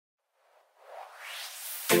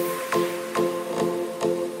Hi,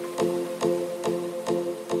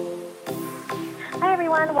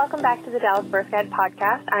 everyone. Welcome back to the Dallas Birth Guide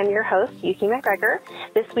podcast. I'm your host, Yuki McGregor.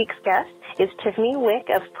 This week's guest is Tiffany Wick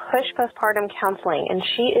of Push Postpartum Counseling, and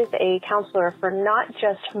she is a counselor for not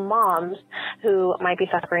just moms who might be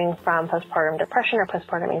suffering from postpartum depression or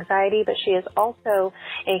postpartum anxiety, but she is also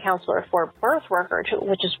a counselor for birth workers,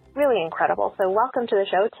 which is really incredible. So welcome to the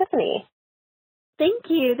show, Tiffany. Thank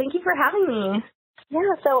you. Thank you for having me.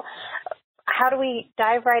 Yeah, so how do we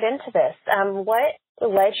dive right into this? What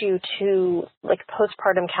led you to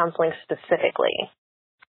postpartum counseling specifically?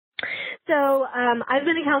 So I've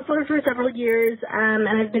been a counselor for several years, and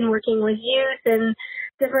I've been working with youth and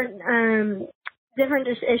different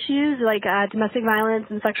issues like domestic violence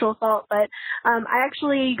and sexual assault. But I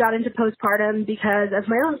actually got into postpartum because of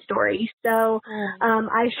my own story. So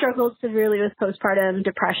I struggled severely with postpartum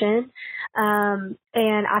depression.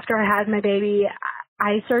 And after I had my baby,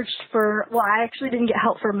 I actually didn't get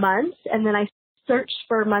help for months. And then I searched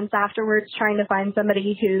for months afterwards trying to find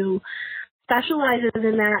somebody who specializes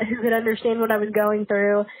in that, who could understand what I was going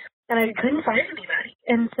through, and I couldn't find anybody.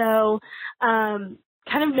 And so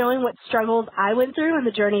kind of knowing what struggles I went through and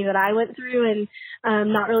the journey that I went through and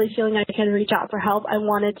not really feeling I could reach out for help, I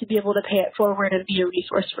wanted to be able to pay it forward and be a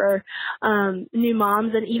resource for new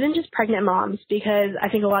moms and even just pregnant moms, because I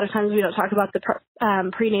think a lot of times we don't talk about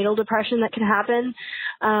the prenatal depression that can happen.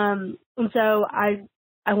 And so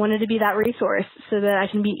I wanted to be that resource so that I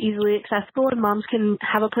can be easily accessible and moms can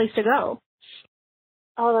have a place to go.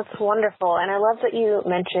 Oh, that's wonderful. And I love that you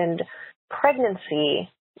mentioned pregnancy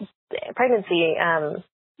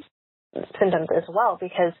symptoms as well,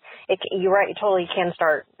 because you're right, it totally can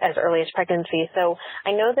start as early as pregnancy. So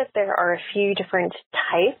I know that there are a few different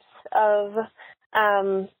types of,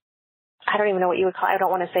 I don't even know what you would call it. I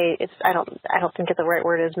don't want to say I don't think the right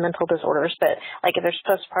word is mental disorders, but like if there's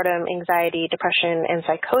postpartum anxiety, depression, and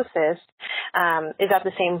psychosis, is that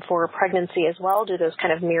the same for pregnancy as well? Do those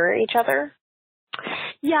kind of mirror each other?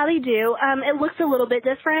 Yeah, they do. It looks a little bit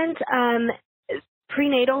different.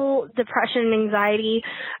 Prenatal depression and anxiety,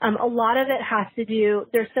 a lot of it has to do,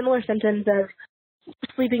 there's similar symptoms of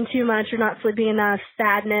sleeping too much or not sleeping enough,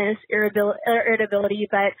 sadness, irritability,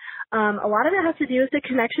 but a lot of it has to do with the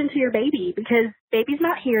connection to your baby, because baby's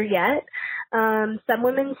not here yet. Some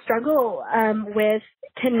women struggle with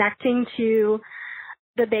connecting to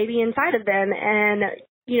the baby inside of them and,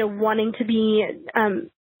 wanting to be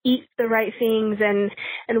eat the right things and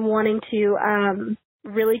wanting to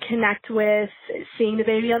really connect with seeing the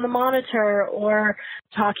baby on the monitor or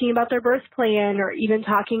talking about their birth plan or even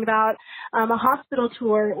talking about a hospital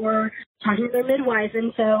tour or talking to their midwife.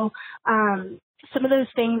 And so some of those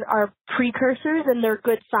things are precursors and they're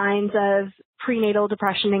good signs of prenatal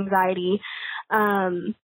depression, anxiety,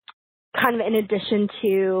 kind of in addition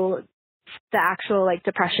to the actual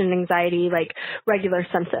depression, anxiety, regular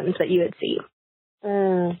symptoms that you would see.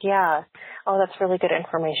 Yeah. Oh, that's really good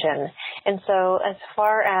information. And so as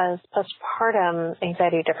far as postpartum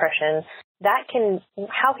anxiety, depression,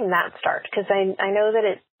 how can that start? Because I know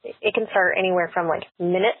that it can start anywhere from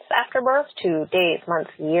minutes after birth to days,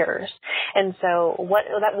 months, years. And so what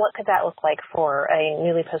could that look like for a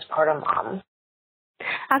newly postpartum mom?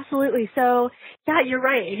 Absolutely. So yeah, you're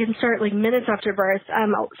right. It can start minutes after birth.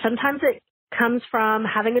 Sometimes it comes from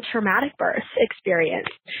having a traumatic birth experience.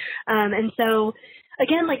 And so,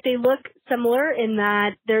 again, they look similar in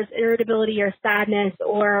that there's irritability or sadness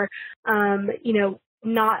or,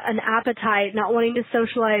 not an appetite, not wanting to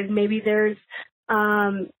socialize. Maybe there's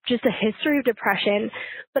just a history of depression.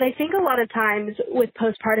 But I think a lot of times with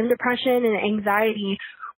postpartum depression and anxiety,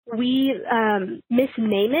 we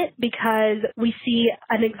misname it because we see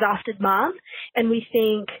an exhausted mom and we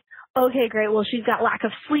think, okay, great, well, she's got lack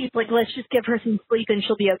of sleep. Let's just give her some sleep and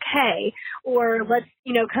she'll be okay. Or let's,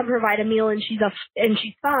 come provide a meal and she's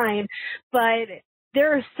fine. But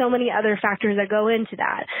there are so many other factors that go into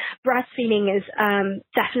that. Breastfeeding is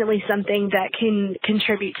definitely something that can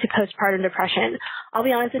contribute to postpartum depression. I'll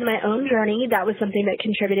be honest, in my own journey, that was something that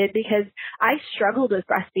contributed because I struggled with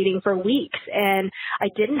breastfeeding for weeks and I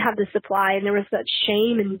didn't have the supply and there was such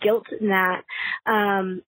shame and guilt in that.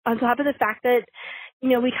 On top of the fact that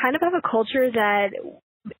we kind of have a culture that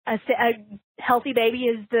a healthy baby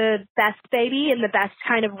is the best baby in the best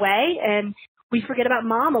kind of way, and we forget about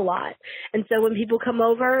mom a lot. And so when people come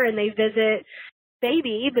over and they visit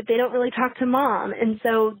baby, but they don't really talk to mom. And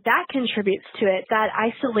so that contributes to it, that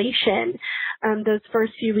isolation, those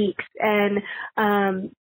first few weeks. And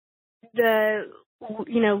the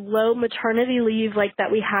low maternity leave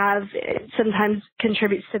that we have sometimes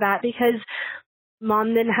contributes to that because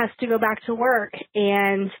mom then has to go back to work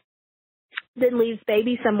and then leaves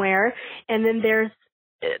baby somewhere, and then there's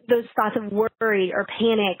those thoughts of worry or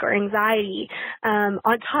panic or anxiety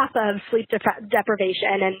on top of sleep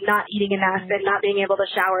deprivation and not eating enough and not being able to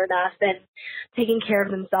shower enough and taking care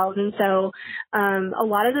of themselves. And so a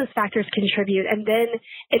lot of those factors contribute. And then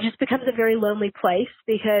it just becomes a very lonely place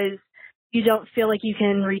because you don't feel like you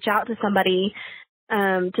can reach out to somebody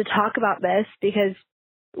to talk about this because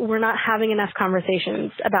we're not having enough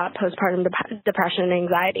conversations about postpartum depression and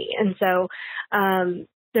anxiety. And so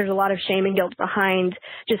there's a lot of shame and guilt behind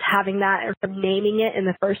just having that or naming it in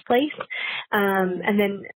the first place. And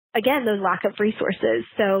then, again, those lack of resources.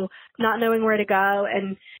 So not knowing where to go,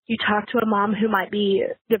 and you talk to a mom who might be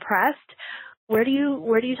depressed, where do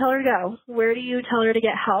you tell her to go? Where do you tell her to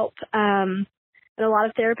get help? And a lot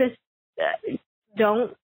of therapists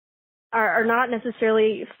are not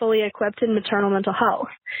necessarily fully equipped in maternal mental health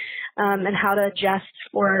and how to adjust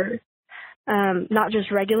for not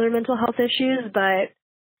just regular mental health issues, but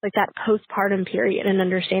like that postpartum period and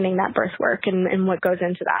understanding that birth work and what goes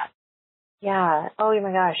into that. Yeah. Oh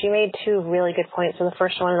my gosh. You made two really good points. So the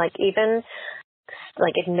first one, like even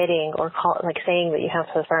like admitting or saying that you have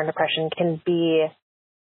postpartum depression can be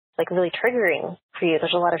like really triggering for you.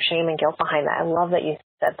 There's a lot of shame and guilt behind that. I love that you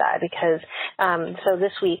said that because so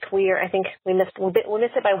this week I think we missed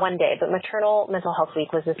it by one day, but Maternal Mental Health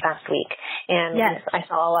Week was this past week, and yes. I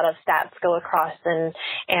saw a lot of stats go across, and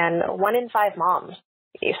 1 in 5 moms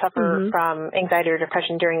suffer from anxiety or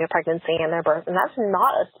depression during a pregnancy and their birth, and that's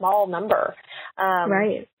not a small number.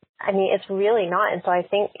 Right. I mean, it's really not, and so I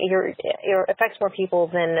think it affects more people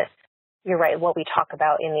than. You're right, what we talk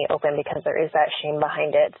about in the open because there is that shame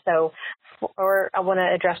behind it. So I want to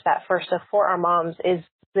address that first. So for our moms, is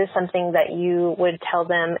this something that you would tell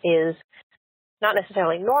them is not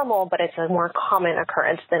necessarily normal, but it's a more common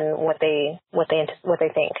occurrence than what they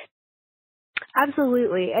think?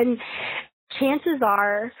 Absolutely. And chances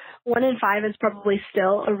are 1 in 5 is probably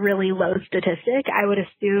still a really low statistic. I would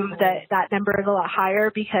assume that number is a lot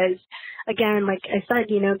higher because, again, like I said,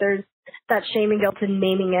 there's that shame and guilt in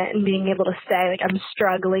naming it and being able to say, like, I'm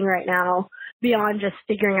struggling right now beyond just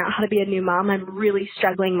figuring out how to be a new mom. I'm really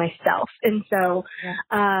struggling myself. And so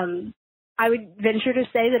I would venture to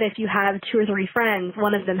say that if you have 2 or 3 friends,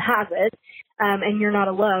 one of them has it, and you're not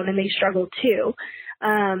alone and they struggle too.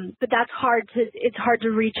 But it's hard to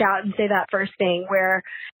reach out and say that first thing where,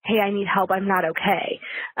 hey, I need help. I'm not okay.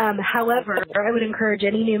 However, I would encourage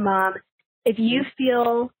any new mom, if you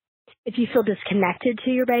feel disconnected to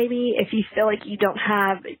your baby, if you feel like you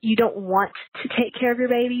don't want to take care of your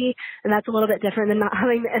baby, and that's a little bit different than not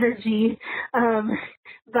having the energy.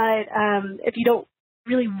 But if you don't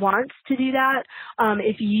really want to do that,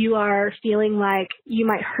 if you are feeling like you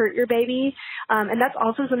might hurt your baby, and that's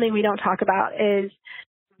also something we don't talk about, is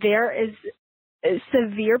there is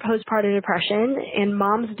severe postpartum depression, and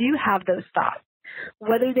moms do have those thoughts.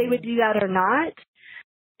 Whether they would do that or not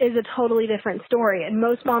is a totally different story. And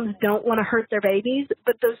most moms don't want to hurt their babies,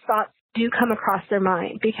 but those thoughts do come across their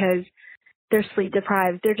mind because they're sleep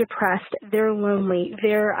deprived, they're depressed, they're lonely,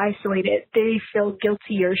 they're isolated, they feel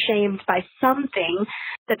guilty or shamed by something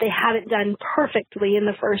that they haven't done perfectly in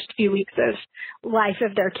the first few weeks of life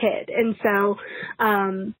of their kid. And so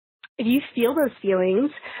if you feel those feelings,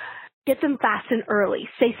 get them fast and early.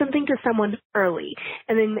 Say something to someone early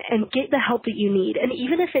and get the help that you need. And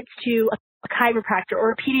even if it's to a chiropractor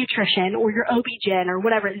or a pediatrician or your OB-GYN or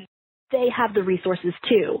whatever, they have the resources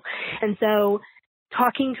too. And so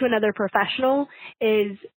talking to another professional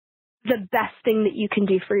is the best thing that you can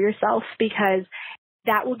do for yourself because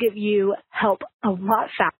that will give you help a lot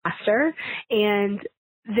faster, and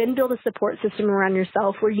then build a support system around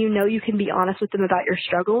yourself where you can be honest with them about your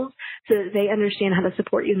struggles so that they understand how to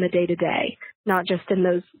support you in the day-to-day, not just in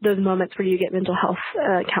those moments where you get mental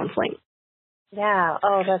health counseling. Yeah.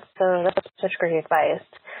 Oh, that's such great advice.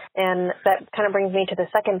 And that kind of brings me to the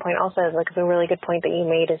second point also, like the really good point that you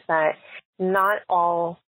made is that not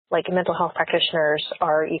all like mental health practitioners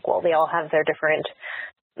are equal. They all have their different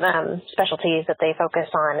specialties that they focus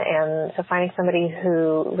on. And so finding somebody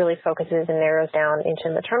who really focuses and narrows down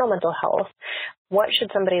into maternal mental health, what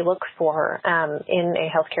should somebody look for in a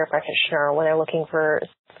healthcare practitioner when they're looking for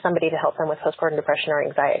somebody to help them with postpartum depression or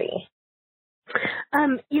anxiety?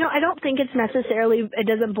 I don't think it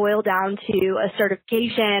doesn't boil down to a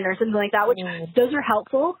certification or something like that, which those are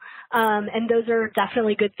helpful. And those are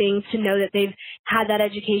definitely good things to know that they've had that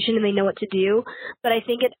education and they know what to do. But I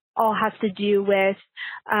think it all has to do with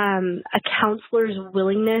a counselor's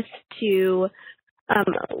willingness to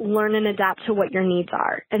learn and adapt to what your needs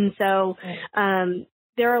are. And so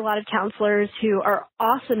there are a lot of counselors who are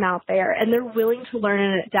awesome out there, and they're willing to learn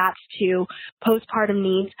and adapt to postpartum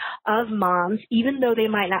needs of moms, even though they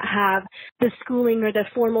might not have the schooling or the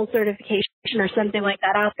formal certification or something like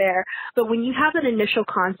that out there. But when you have an initial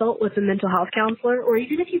consult with a mental health counselor, or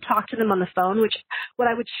even if you talk to them on the phone, which what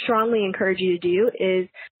I would strongly encourage you to do is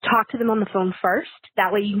talk to them on the phone first.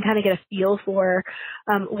 That way you can kind of get a feel for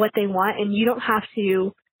what they want, and you don't have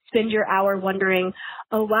to spend your hour wondering,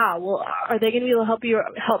 oh, wow, well, are they going to be able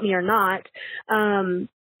to help me or not?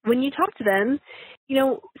 When you talk to them,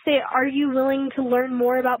 say, are you willing to learn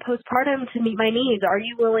more about postpartum to meet my needs? Are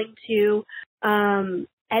you willing to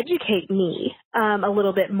educate me a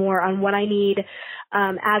little bit more on what I need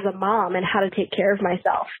as a mom and how to take care of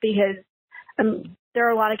myself? Because there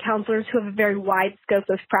are a lot of counselors who have a very wide scope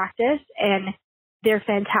of practice, and they're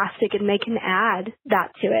fantastic, and they can add that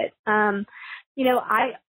to it.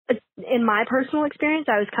 In my personal experience,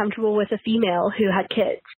 I was comfortable with a female who had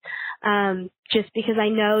kids, just because I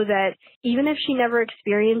know that even if she never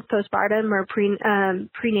experienced postpartum or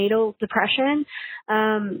prenatal depression,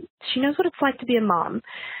 she knows what it's like to be a mom.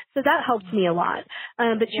 So that helps me a lot.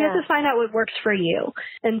 But you have to find out what works for you.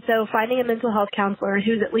 And so finding a mental health counselor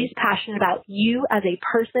who's at least passionate about you as a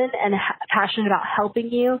person and passionate about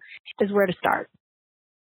helping you is where to start.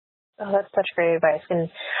 Oh, that's such great advice. And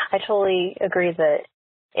I totally agree that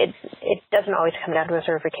it doesn't always come down to a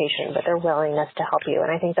certification, but their willingness to help you. And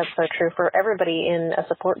I think that's so true for everybody in a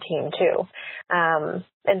support team too.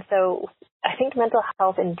 And so I think mental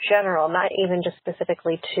health in general, not even just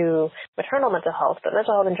specifically to maternal mental health, but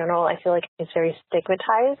mental health in general, I feel like it's very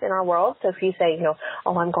stigmatized in our world. So if you say,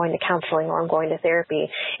 oh, I'm going to counseling or I'm going to therapy,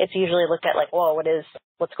 it's usually looked at like, whoa,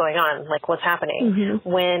 what's going on? Like, what's happening? Mm-hmm.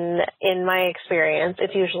 When in my experience,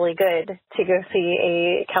 it's usually good to go see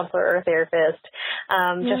a counselor or a therapist,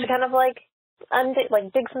 just to kind of like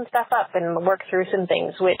dig some stuff up and work through some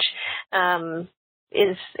things, which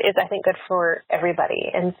is I think good for everybody.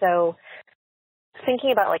 And so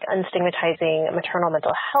thinking about like unstigmatizing maternal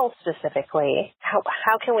mental health specifically, how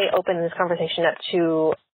can we open this conversation up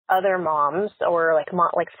to other moms or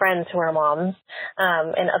like friends who are moms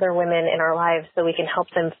and other women in our lives so we can help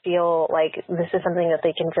them feel like this is something that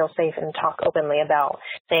they can feel safe and talk openly about,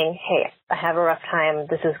 saying, hey, I have a rough time,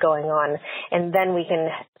 this is going on, and then we can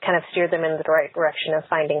kind of steer them in the right direction of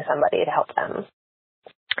finding somebody to help them.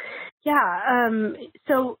 Yeah.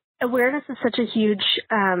 So awareness is such a huge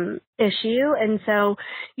issue. And so,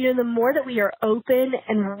 the more that we are open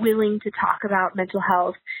and willing to talk about mental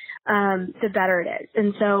health, the better it is.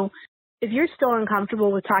 And so if you're still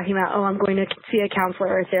uncomfortable with talking about, I'm going to see a counselor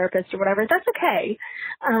or a therapist or whatever, that's okay.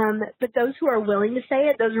 But those who are willing to say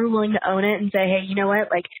it, those who are willing to own it and say, hey, you know what,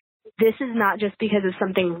 like, this is not just because of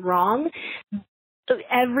something wrong.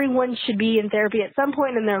 Everyone should be in therapy at some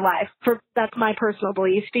point in their life. That's my personal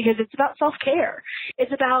belief, because it's about self-care.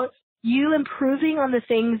 It's about you improving on the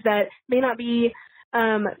things that may not be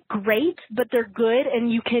great, but they're good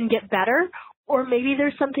and you can get better. Or maybe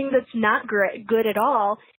there's something that's not good at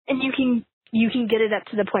all, and you can get it up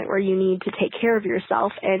to the point where you need to take care of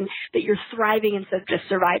yourself and that you're thriving instead of just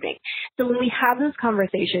surviving. So when we have those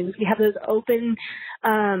conversations, we have those open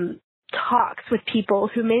talks with people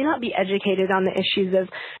who may not be educated on the issues of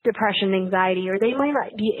depression, anxiety, or they might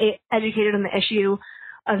not be educated on the issue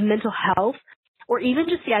of mental health, or even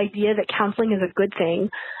just the idea that counseling is a good thing.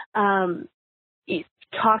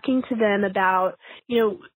 Talking to them about,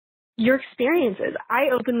 your experiences. I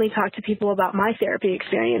openly talk to people about my therapy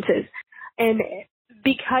experiences, and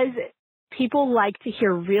because people like to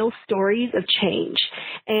hear real stories of change,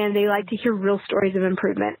 and they like to hear real stories of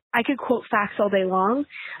improvement. I could quote facts all day long.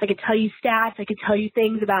 I could tell you stats. I could tell you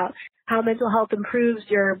things about how mental health improves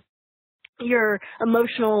your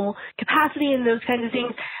emotional capacity and those kinds of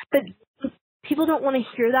things. But people don't want to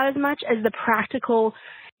hear that as much as the practical,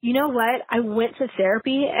 I went to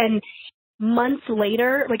therapy, and months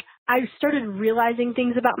later, I started realizing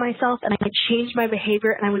things about myself, and I had changed my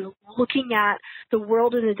behavior, and I was looking at the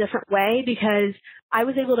world in a different way because I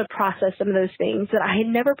was able to process some of those things that I had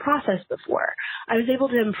never processed before. I was able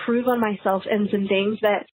to improve on myself and some things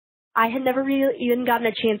that I had never really even gotten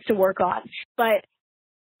a chance to work on. But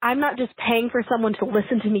I'm not just paying for someone to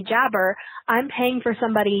listen to me jabber. I'm paying for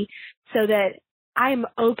somebody so that I'm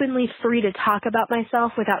openly free to talk about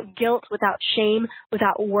myself without guilt, without shame,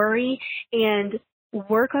 without worry, and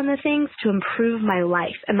work on the things to improve my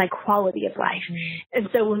life and my quality of life. And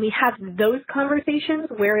so when we have those conversations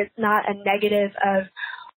where it's not a negative of,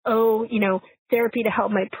 therapy to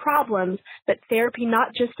help my problems, but therapy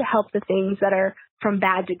not just to help the things that are from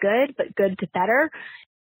bad to good, but good to better,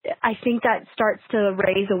 I think that starts to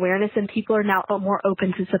raise awareness, and people are now more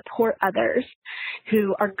open to support others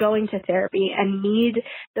who are going to therapy and need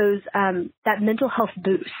those that mental health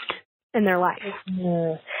boost in their life.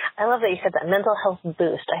 I love that you said that, mental health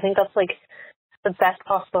boost. I think that's like the best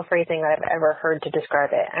possible phrasing that I've ever heard to describe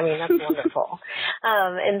it. I mean, that's wonderful.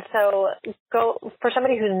 And so for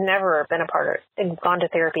somebody who's never been a part and gone to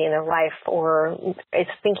therapy in their life, or is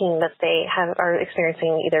thinking that they are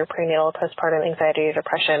experiencing either prenatal or postpartum anxiety or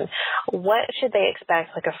depression, what should they expect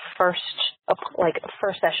like a first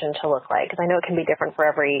session to look like? Because I know it can be different for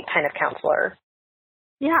every kind of counselor.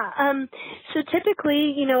 Yeah. So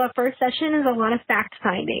typically, a first session is a lot of fact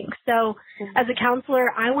finding. So as a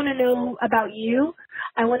counselor, I want to know about you.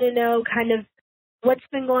 I want to know kind of what's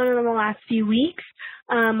been going on in the last few weeks,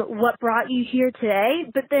 what brought you here today.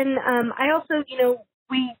 But then I also,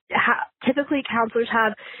 typically counselors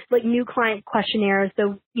have like new client questionnaires.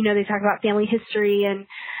 So, they talk about family history and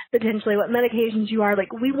potentially what medications you are.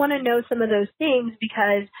 Like, we want to know some of those things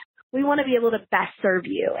because we want to be able to best serve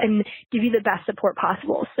you and give you the best support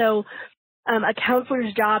possible. So a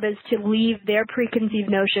counselor's job is to leave their preconceived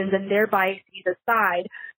notions and their biases aside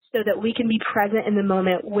so that we can be present in the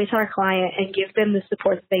moment with our client and give them the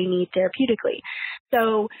support that they need therapeutically.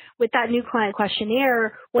 So with that new client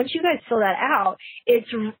questionnaire, once you guys fill that out, it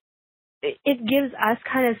gives us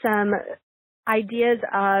kind of some ideas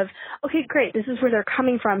of, okay, great, this is where they're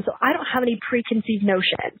coming from. So I don't have any preconceived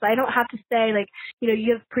notions. I don't have to say like,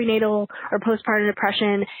 you have prenatal or postpartum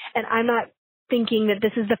depression, and I'm not thinking that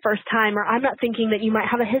this is the first time, or I'm not thinking that you might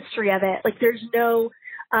have a history of it. Like, there's no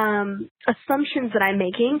assumptions that I'm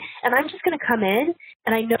making, and I'm just going to come in,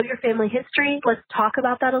 and I know your family history. Let's talk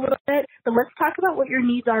about that a little bit, but let's talk about what your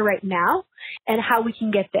needs are right now and how we can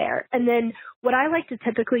get there. And then what I like to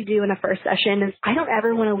typically do in a first session is I don't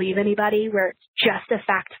ever want to leave anybody where it's just a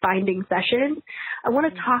fact-finding session. I want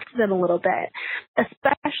to talk to them a little bit,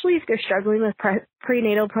 especially if they're struggling with postpartum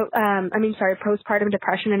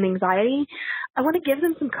depression and anxiety. I want to give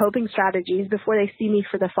them some coping strategies before they see me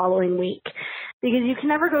for the following week, because you can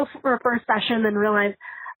never go for a first session and realize,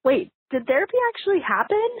 wait, did therapy actually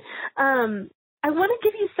happen? I want to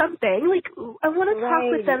give you something. Like, I want to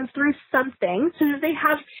talk with them through something so that they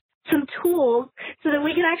have some tools so that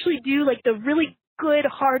we can actually do like the really good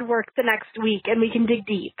hard work the next week and we can dig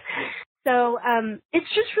deep. So it's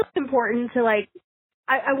just really important to like,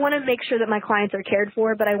 I want to make sure that my clients are cared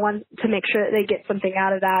for, but I want to make sure that they get something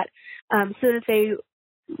out of that so that they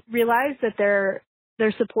realize that they're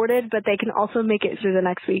supported, but they can also make it through the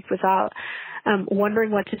next week without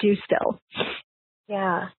wondering what to do still.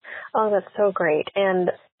 Yeah. Oh, that's so great. And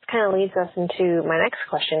it kind of leads us into my next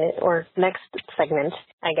question, or next segment,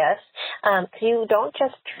 I guess. You don't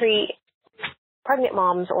just treat pregnant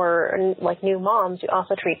moms or like new moms, you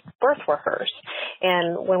also treat birth workers.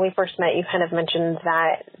 And when we first met, you kind of mentioned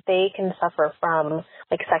that they can suffer from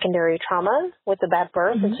like secondary trauma with the bad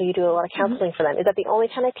birth, and so you do a lot of counseling for them. Is that the only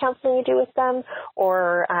kind of counseling you do with them,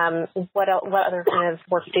 or what other kind of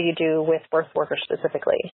work do you do with birth workers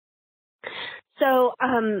specifically? So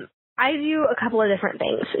I do a couple of different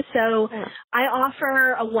things. So I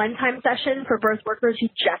offer a one-time session for birth workers who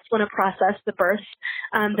just want to process the birth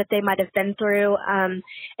that they might have been through. And,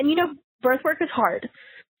 birth work is hard.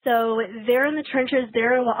 So they're in the trenches.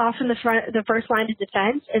 They're often the first line of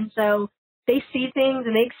defense. And so they see things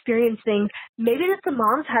and they experience things maybe that the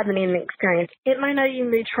moms haven't even experienced. It might not even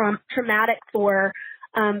be traumatic for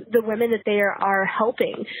the women that they are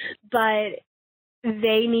helping, but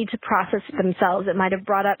they need to process it themselves. It might have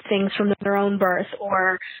brought up things from their own birth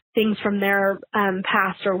or things from their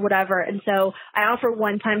past or whatever. And so I offer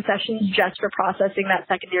one-time sessions just for processing that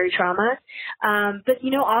secondary trauma. But,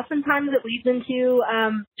 oftentimes it leads into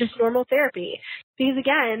just normal therapy. Because,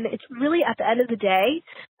 again, it's really at the end of the day,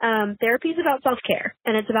 therapy is about self-care,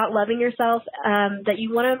 and it's about loving yourself, that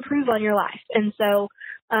you want to improve on your life. And so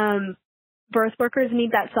birth workers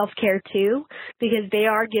need that self-care too, because they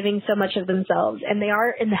are giving so much of themselves and they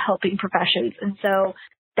are in the helping professions. And so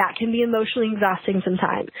that can be emotionally exhausting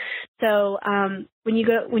sometimes. So when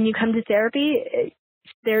you come to therapy,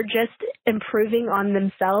 they're just improving on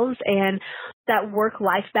themselves and that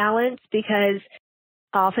work-life balance, because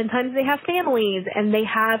oftentimes they have families and they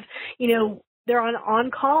have, they're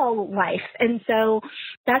on-call life. And so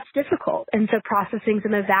that's difficult. And so processing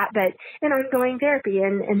some of that, but in ongoing therapy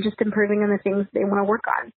and just improving on the things they want to work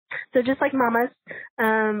on. So just like mamas,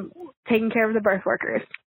 taking care of the birth workers.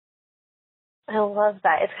 I love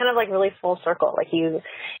that. It's kind of like really full circle. Like you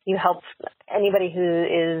help anybody who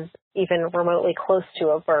is even remotely close to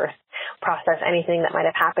a birth process anything that might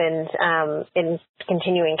have happened in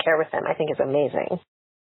continuing care with them, I think is amazing.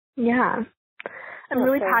 Yeah. I'm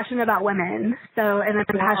really passionate about women. So, and I'm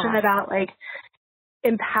passionate about like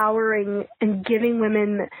empowering and giving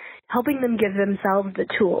women, helping them give themselves the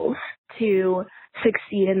tools to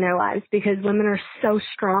succeed in their lives, because women are so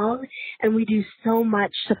strong and we do so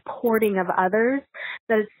much supporting of others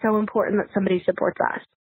that it's so important that somebody supports us.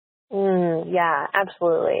 Yeah,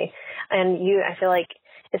 absolutely. And I feel like,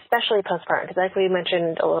 especially postpartum, because like we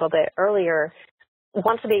mentioned a little bit earlier,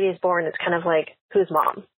 once the baby is born, it's kind of like, who's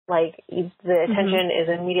mom? Like, the attention is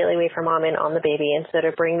immediately away from mom and on the baby, and so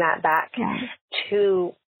to bring that back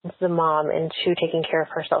to the mom and to taking care of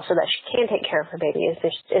herself so that she can take care of her baby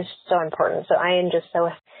is so important. So I am just so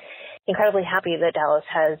incredibly happy that Dallas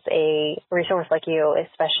has a resource like you,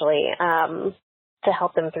 especially, to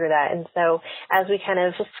help them through that. And so as we kind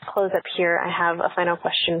of just close up here, I have a final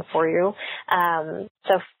question for you.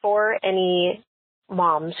 So for any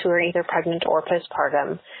moms who are either pregnant or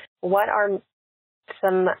postpartum, what are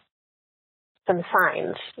some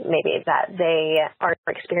signs maybe that they are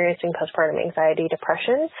experiencing postpartum anxiety,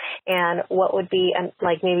 depression, and what would be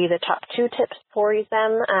like maybe the top 2 tips for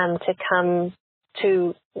them to come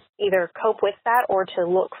to either cope with that or to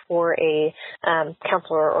look for a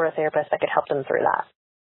counselor or a therapist that could help them through that?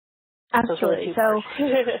 Absolutely. So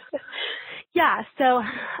yeah, so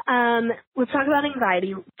let's talk about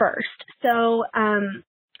anxiety first. So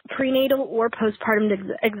prenatal or postpartum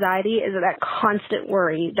anxiety is that constant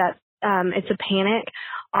worry that it's a panic.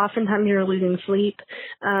 Oftentimes you're losing sleep.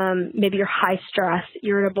 Maybe you're high stress,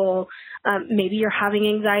 irritable. Maybe you're having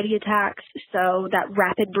anxiety attacks. So that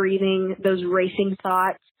rapid breathing, those racing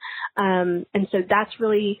thoughts. And so that's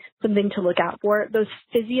really something to look out for. Those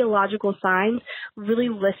physiological signs, really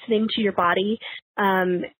listening to your body.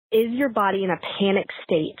 Is your body in a panic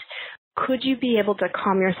state? Could you be able to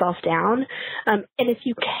calm yourself down? And if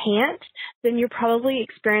you can't, then you're probably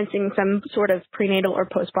experiencing some sort of prenatal or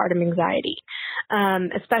postpartum anxiety,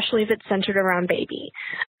 especially if it's centered around baby.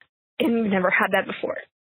 And you've never had that before.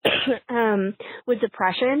 With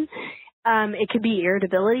depression, it could be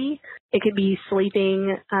irritability. It could be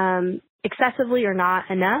sleeping excessively or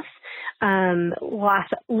not enough,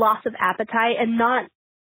 loss of appetite, and not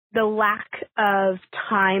the lack of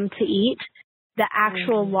time to eat, the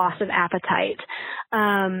actual loss of appetite.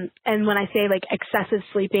 And when I say like excessive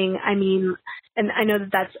sleeping, I mean, and I know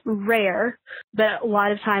that that's rare, but a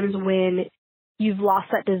lot of times when you've lost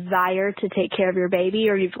that desire to take care of your baby,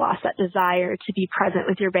 or you've lost that desire to be present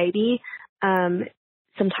with your baby,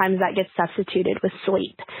 sometimes that gets substituted with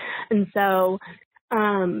sleep. And so,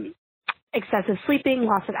 excessive sleeping,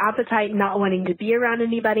 loss of appetite, not wanting to be around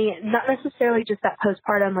anybody, not necessarily just that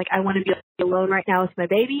postpartum, like I want to be alone right now with my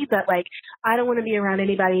baby, but like I don't want to be around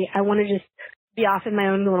anybody. I want to just be off in my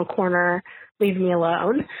own little corner, leave me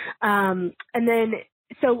alone. And then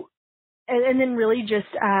really just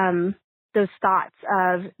those thoughts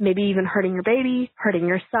of maybe even hurting your baby, hurting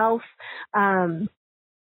yourself,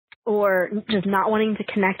 or just not wanting to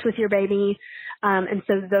connect with your baby. And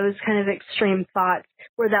so those kind of extreme thoughts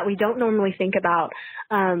were that we don't normally think about,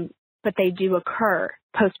 but they do occur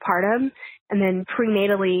postpartum. And then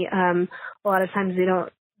prenatally, a lot of times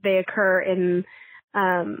they occur in,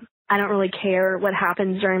 I don't really care what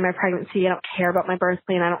happens during my pregnancy. I don't care about my birth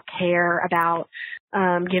plan. I don't care about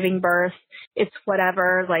giving birth. It's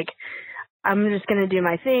whatever. Like, I'm just going to do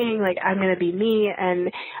my thing. Like, I'm going to be me.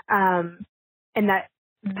 And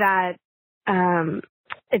that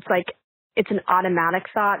it's like, it's an automatic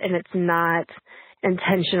thought, and it's not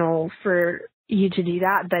intentional for you to do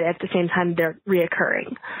that, but at the same time, they're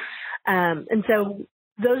reoccurring. And so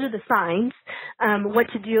those are the signs. What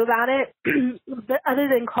to do about it, but other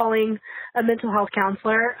than calling a mental health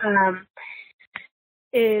counselor,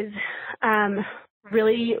 is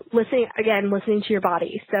really listening to your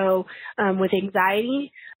body. So with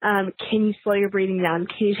anxiety, can you slow your breathing down?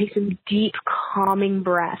 Can you take some deep, calming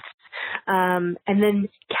breaths? And then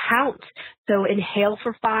count. So inhale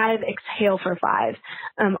for 5, exhale for 5.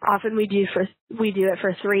 Often we do it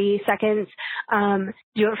for 3 seconds.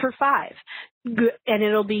 Do it for 5. And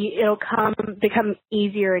it'll become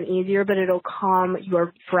easier and easier, but it'll calm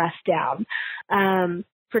your breath down.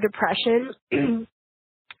 For depression,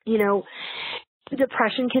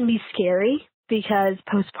 depression can be scary because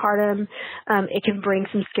postpartum, it can bring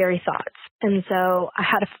some scary thoughts. And so I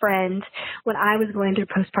had a friend when I was going through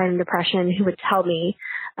postpartum depression who would tell me,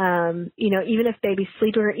 even if baby's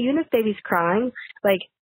sleeping or even if baby's crying, like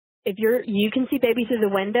if you can see baby through the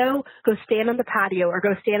window, go stand on the patio or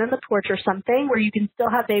go stand on the porch or something where you can still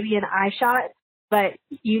have baby in eye shot, but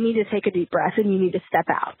you need to take a deep breath and you need to step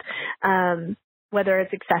out. Whether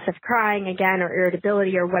it's excessive crying again or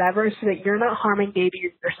irritability or whatever, so that you're not harming baby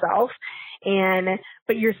or yourself.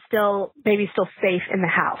 but baby's still safe in the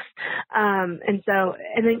house. And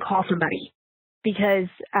then call somebody, because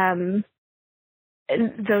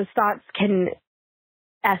those thoughts can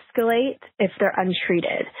escalate if they're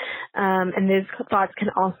untreated. And those thoughts can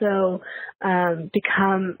also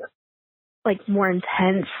become like more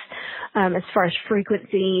intense as far as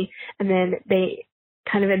frequency, and then they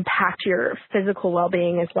kind of impact your physical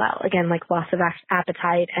well-being as well. Again, like loss of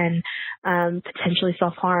appetite and potentially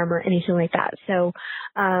self-harm or anything like that. So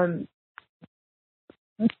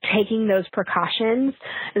taking those precautions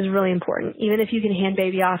is really important, even if you can hand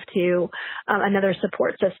baby off to another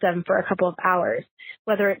support system for a couple of hours,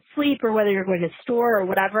 whether it's sleep or whether you're going to store or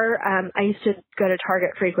whatever. I used to go to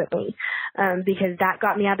Target frequently because that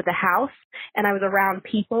got me out of the house and I was around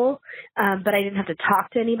people, but I didn't have to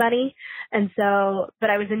talk to anybody. And so,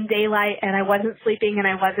 but I was in daylight and I wasn't sleeping and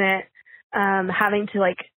I wasn't having to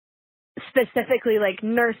like specifically like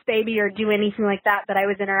nurse baby or do anything like that, but I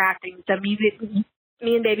was interacting. So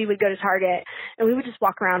me and baby would go to Target and we would just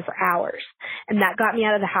walk around for hours, and that got me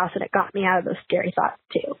out of the house and it got me out of those scary thoughts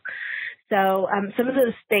too. So some of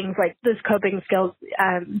those things, like those coping skills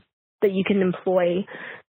that you can employ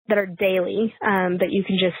that are daily, that you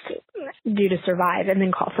can just do to survive, and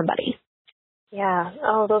then call somebody. Yeah.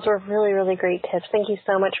 Oh, those were really, really great tips. Thank you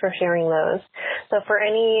so much for sharing those. So for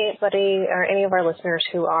anybody or any of our listeners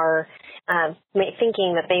who are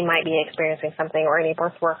thinking that they might be experiencing something, or any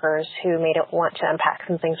birth workers who may want to unpack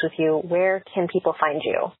some things with you, where can people find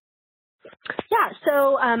you? Yeah,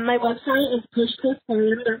 so my website is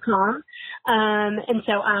pushpostpartum.com, and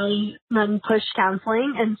so I run Push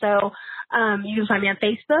Counseling, and so you can find me on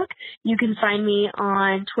Facebook, you can find me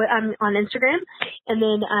on on Instagram, and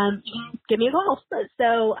then you can give me a call.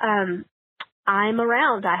 So I'm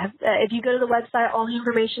around. If you go to the website, all the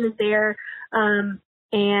information is there, and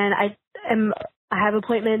I have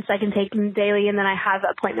appointments. I can take them daily, and then I have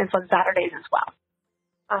appointments on Saturdays as well.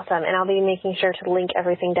 Awesome. And I'll be making sure to link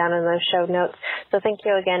everything down in those show notes. So thank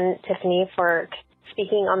you again, Tiffany, for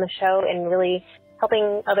speaking on the show and really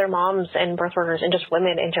helping other moms and birth workers and just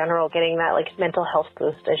women in general getting that like mental health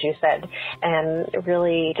boost, as you said, and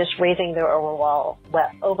really just raising their overall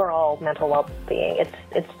mental well-being.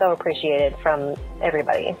 It's so appreciated from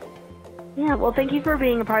everybody. Yeah, well, thank you for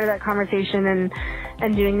being a part of that conversation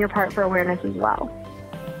and doing your part for awareness as well.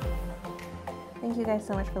 Thank you guys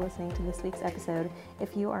so much for listening to this week's episode.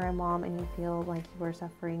 If you are a mom and you feel like you are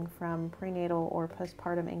suffering from prenatal or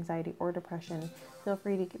postpartum anxiety or depression, feel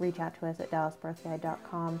free to reach out to us at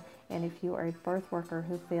dallasbirthguide.com. And if you are a birth worker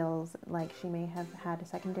who feels like she may have had a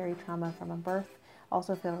secondary trauma from a birth,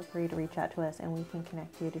 also feel free to reach out to us and we can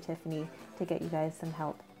connect you to Tiffany to get you guys some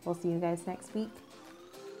help. We'll see you guys next week.